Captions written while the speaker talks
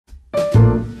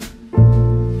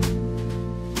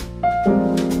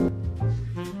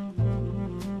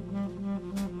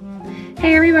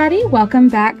everybody, welcome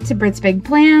back to Brit's Big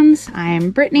Plans.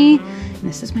 I'm Brittany, and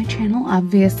this is my channel,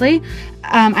 obviously.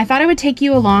 I thought I would take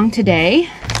you along today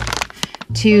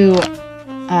to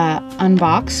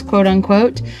unbox, quote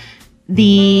unquote,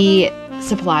 the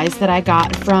supplies that I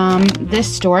got from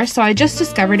this store. So I just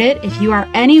discovered it. If you are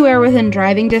anywhere within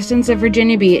driving distance of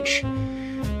Virginia Beach,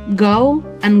 go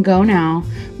and go now.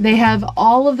 They have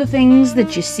all of the things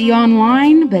that you see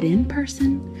online, but in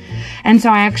person. And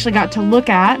so I actually got to look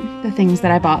at the things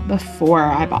that I bought before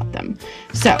I bought them.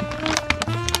 So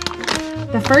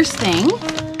the first thing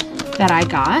that I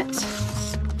got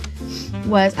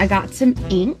was I got some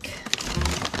ink.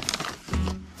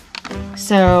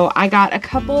 So I got a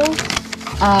couple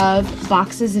of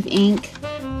boxes of ink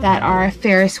that are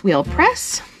Ferris wheel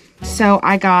press. So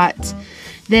I got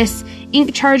this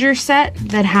ink charger set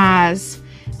that has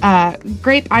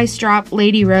grape ice drop,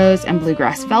 lady rose, and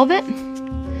bluegrass velvet.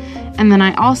 And then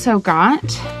I also got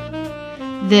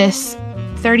this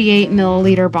 38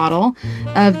 milliliter bottle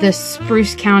of the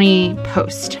Spruce County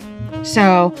Post.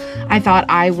 So I thought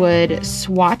I would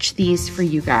swatch these for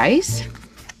you guys.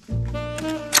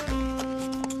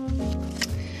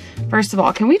 First of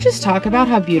all, can we just talk about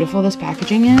how beautiful this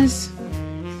packaging is?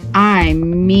 I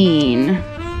mean,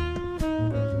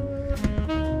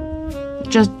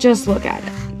 just look at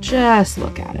it. Just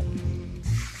look at it,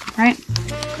 right?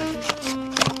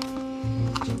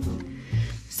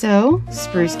 So,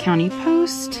 Spruce County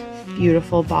Post,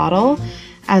 beautiful bottle,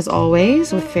 as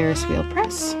always, with Ferris wheel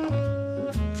press.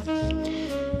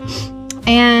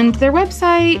 And their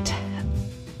website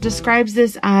describes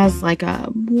this as like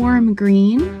a warm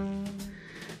green.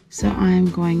 So I'm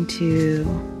going to,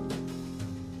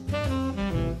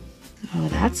 oh,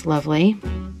 that's lovely.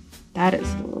 That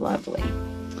is lovely.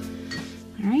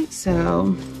 All right,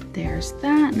 so there's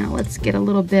that. Now let's get a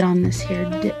little bit on this here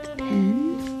dip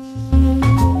pen.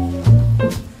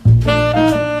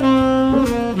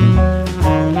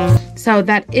 So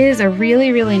that is a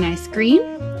really, really nice green.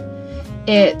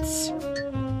 It's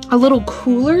a little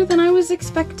cooler than I was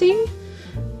expecting.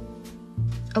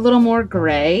 A little more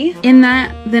gray in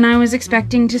that than I was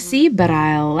expecting to see, but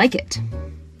I like it.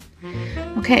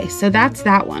 Okay, so that's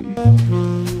that one.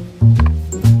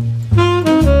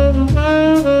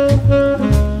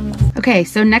 Okay,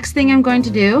 so next thing I'm going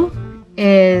to do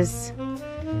is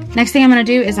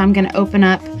I'm going to open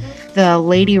up the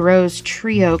Lady Rose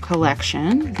Trio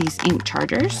collection, these ink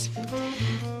chargers.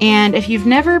 And if you've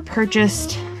never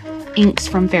purchased inks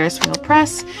from Ferris Wheel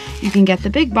Press, you can get the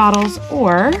big bottles,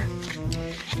 or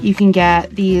you can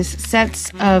get these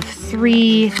sets of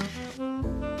 3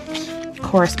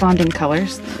 corresponding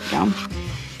colors, there we go,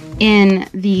 in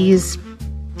these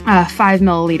 5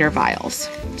 milliliter vials.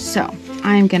 So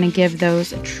I'm gonna give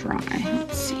those a try.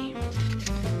 Let's see.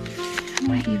 How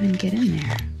do I even get in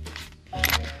there?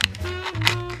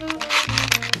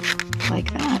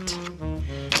 Like that.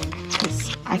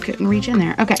 Because I couldn't reach in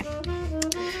there. Okay.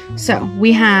 So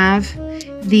we have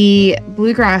the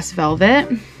bluegrass velvet,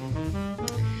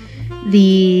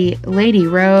 the lady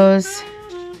rose,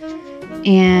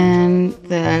 and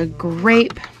the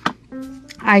grape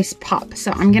ice pop.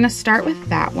 So I'm gonna start with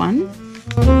that one.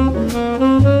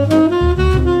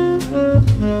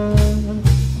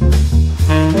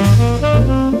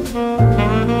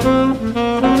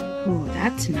 Oh,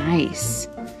 that's nice.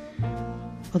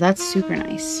 Well, that's super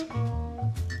nice.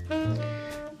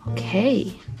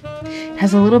 Okay. It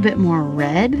has a little bit more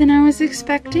red than I was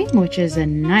expecting, which is a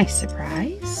nice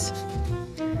surprise.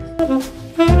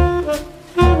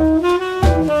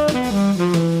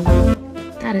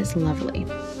 That is lovely.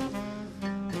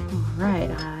 All right,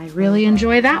 I really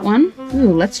enjoy that one.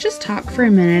 Ooh, let's just talk for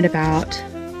a minute about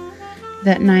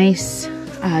that nice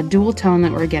dual tone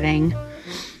that we're getting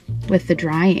with the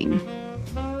drying.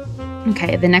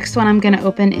 Okay, the next one I'm going to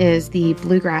open is the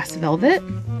Bluegrass Velvet,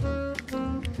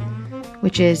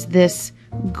 which is this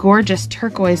gorgeous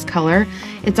turquoise color.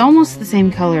 It's almost the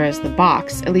same color as the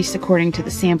box, at least according to the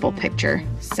sample picture.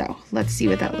 So let's see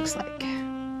what that looks like.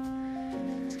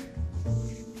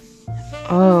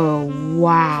 Oh,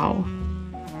 wow.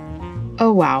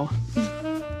 Oh, wow.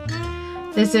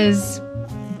 This is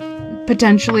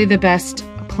potentially the best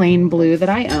plain blue that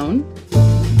I own.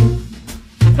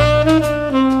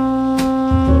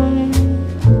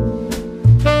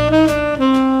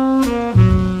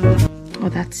 Oh,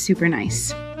 that's super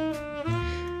nice.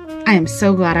 I am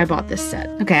so glad I bought this set.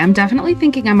 Okay, I'm definitely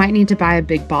thinking I might need to buy a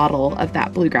big bottle of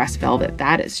that Bluegrass Velvet.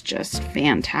 That is just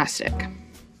fantastic.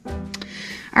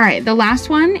 All right, the last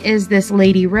one is this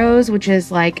Lady Rose, which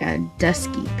is like a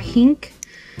dusky pink.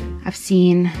 I've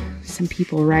seen some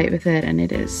people write with it, and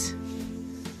it is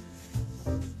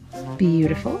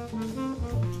beautiful.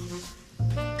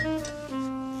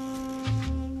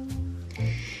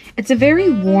 It's a very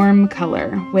warm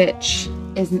color, which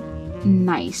is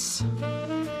nice.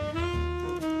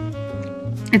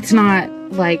 It's not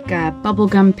like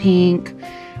bubblegum pink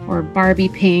or Barbie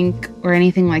pink or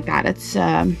anything like that. It's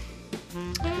a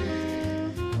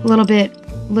little bit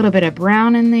of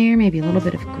brown in there, maybe a little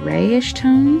bit of grayish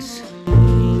tones.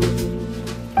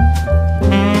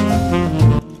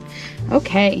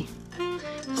 Okay,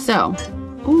 so,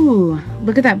 ooh,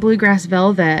 look at that bluegrass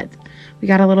velvet. We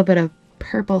got a little bit of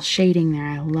purple shading there.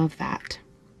 I love that.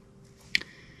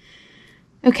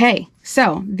 Okay,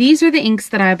 so these are the inks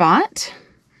that I bought.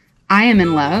 I am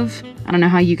in love. I don't know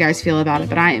how you guys feel about it,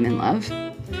 but I am in love.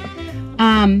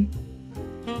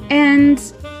 And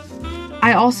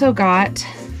I also got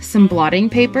some blotting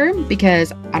paper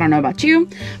because I don't know about you,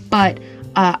 but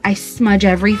I smudge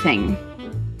everything,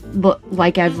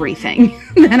 like everything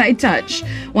that I touch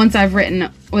once I've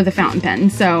written with a fountain pen.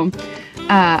 So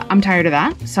I'm tired of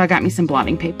that. So I got me some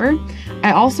blotting paper.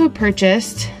 I also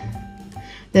purchased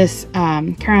this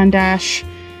Caran d'Ache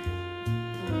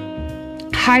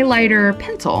highlighter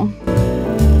pencil,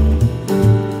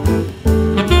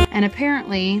 and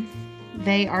apparently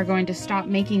they are going to stop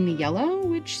making the yellow,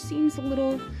 which seems a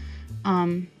little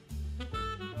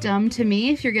dumb to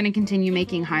me. If you're going to continue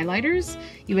making highlighters,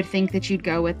 you would think that you'd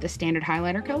go with the standard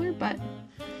highlighter color, but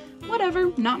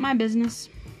whatever, not my business.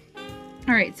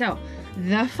 All right, so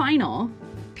the final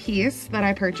piece that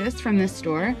I purchased from this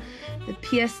store, the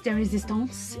pièce de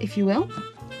résistance, if you will,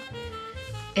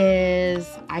 is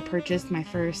I purchased my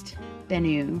first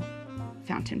Benu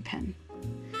fountain pen.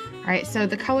 All right, so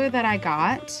the color that I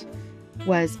got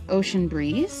was Ocean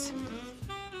Breeze.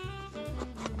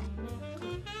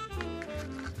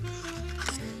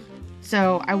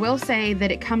 So I will say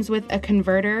that it comes with a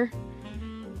converter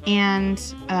and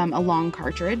a long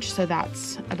cartridge, so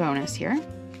that's a bonus here.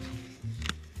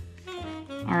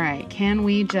 All right, can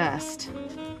we just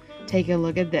take a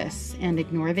look at this and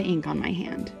ignore the ink on my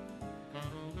hand?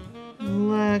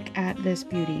 Look at this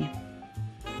beauty.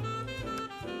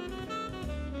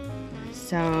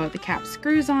 So the cap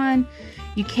screws on.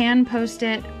 You can post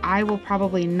it. I will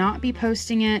probably not be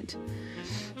posting it.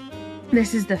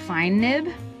 This is the fine nib.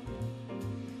 You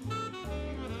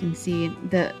can see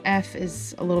the F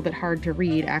is a little bit hard to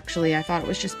read. Actually, I thought it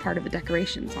was just part of the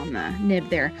decorations on the nib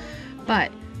there.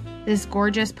 But this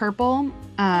gorgeous purple,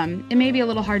 it may be a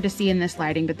little hard to see in this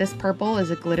lighting, but this purple is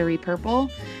a glittery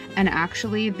purple. And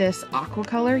actually this aqua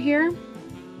color here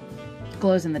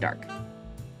glows in the dark.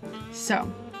 So,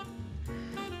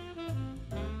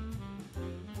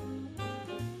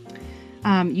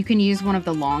 you can use one of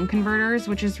the long converters,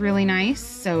 which is really nice.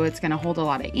 So it's gonna hold a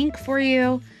lot of ink for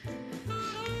you.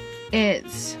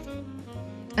 It's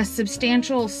a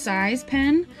substantial size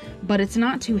pen, but it's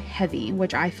not too heavy,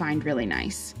 which I find really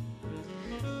nice.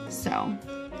 So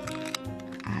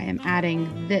I am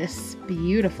adding this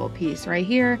beautiful piece right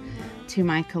here to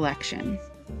my collection.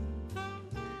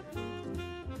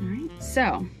 All right,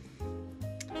 so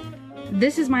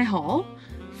this is my haul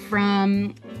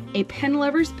from a pen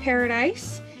lover's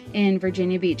paradise in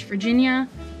Virginia Beach, Virginia.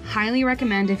 Highly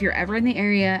recommend if you're ever in the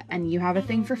area and you have a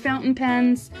thing for fountain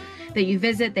pens that you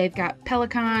visit. They've got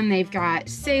Pelikan, they've got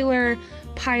Sailor,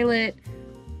 Pilot,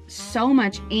 so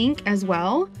much ink as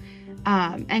well.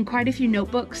 And quite a few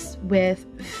notebooks with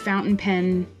fountain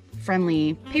pen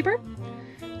friendly paper.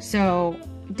 So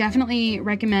definitely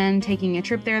recommend taking a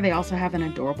trip there. They also have an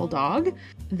adorable dog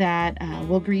that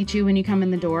will greet you when you come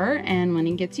in the door, and when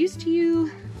he gets used to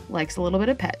you, likes a little bit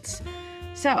of pets.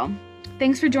 So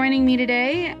thanks for joining me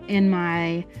today in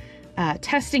my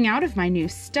testing out of my new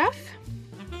stuff.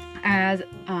 As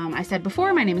I said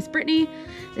before, my name is Brittany.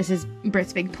 This is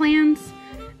Brit's Big Plans.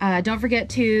 Don't forget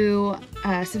to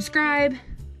subscribe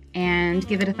and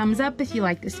give it a thumbs up if you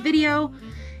like this video,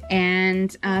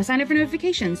 and sign up for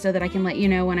notifications so that I can let you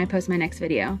know when I post my next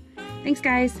video. Thanks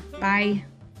guys, bye.